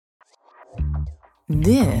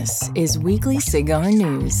This is Weekly Cigar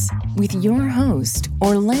News with your host,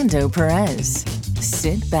 Orlando Perez.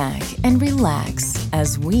 Sit back and relax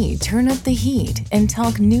as we turn up the heat and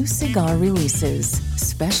talk new cigar releases,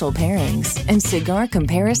 special pairings, and cigar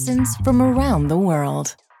comparisons from around the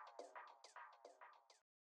world.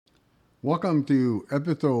 Welcome to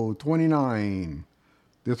episode 29.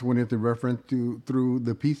 This one is a reference through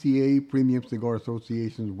the PCA Premium Cigar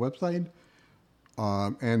Association's website.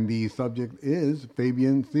 And the subject is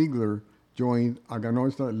Fabien Ziegler joins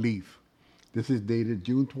Aganorsa Leaf. This is dated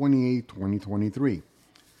June 28, 2023.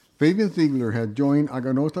 Fabien Ziegler has joined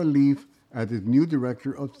Aganorsa Leaf as its new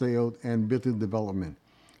Director of Sales and Business Development.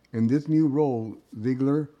 In this new role,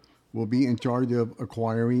 Ziegler will be in charge of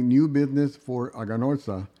acquiring new business for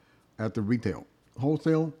Aganorsa at the retail,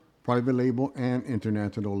 wholesale, private label, and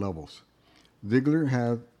international levels. Ziegler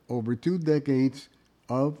has over 2 decades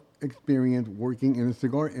of experience working in the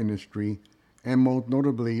cigar industry and most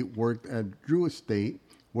notably worked at Drew Estate,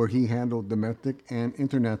 where he handled domestic and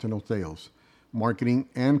international sales, marketing,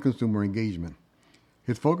 and consumer engagement.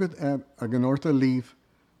 His focus at Aganorsa Leaf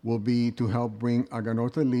will be to help bring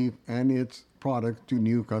Aganorsa Leaf and its products to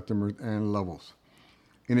new customers and levels.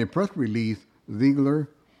 In a press release, Ziegler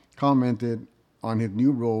commented on his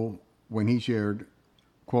new role when he shared,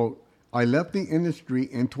 quote, "I left the industry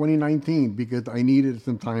in 2019 because I needed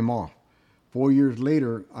some time off. 4 years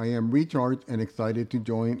later, I am recharged and excited to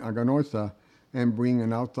join Aganorsa and bring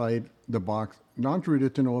an outside-the-box,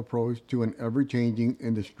 non-traditional approach to an ever-changing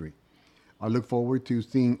industry. I look forward to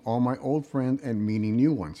seeing all my old friends and meeting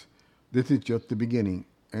new ones. This is just the beginning,"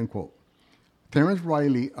 end quote. Terrence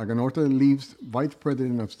Riley, Aganorsa Leaf's Vice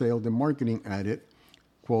President of Sales and Marketing, added,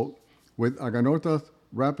 quote, "With Aganorsa's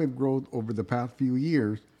rapid growth over the past few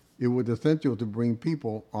years, it was essential to bring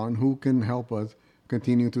people on who can help us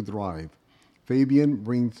continue to thrive. Fabien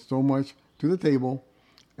brings so much to the table,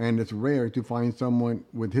 and it's rare to find someone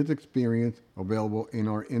with his experience available in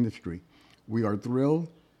our industry. We are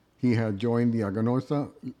thrilled he has joined the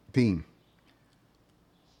Aganorsa team."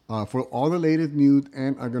 For all the latest news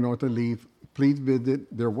and Aganorsa Leaf, please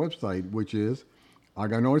visit their website, which is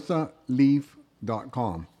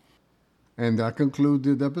aganorsaleaf.com. And that concludes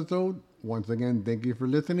this episode. Once again, thank you for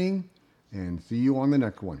listening, and see you on the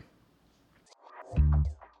next one.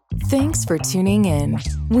 Thanks for tuning in.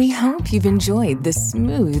 We hope you've enjoyed the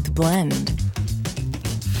smooth blend.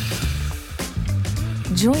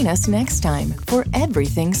 Join us next time for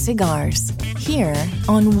Everything Cigars, here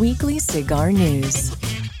on Weekly Cigar News.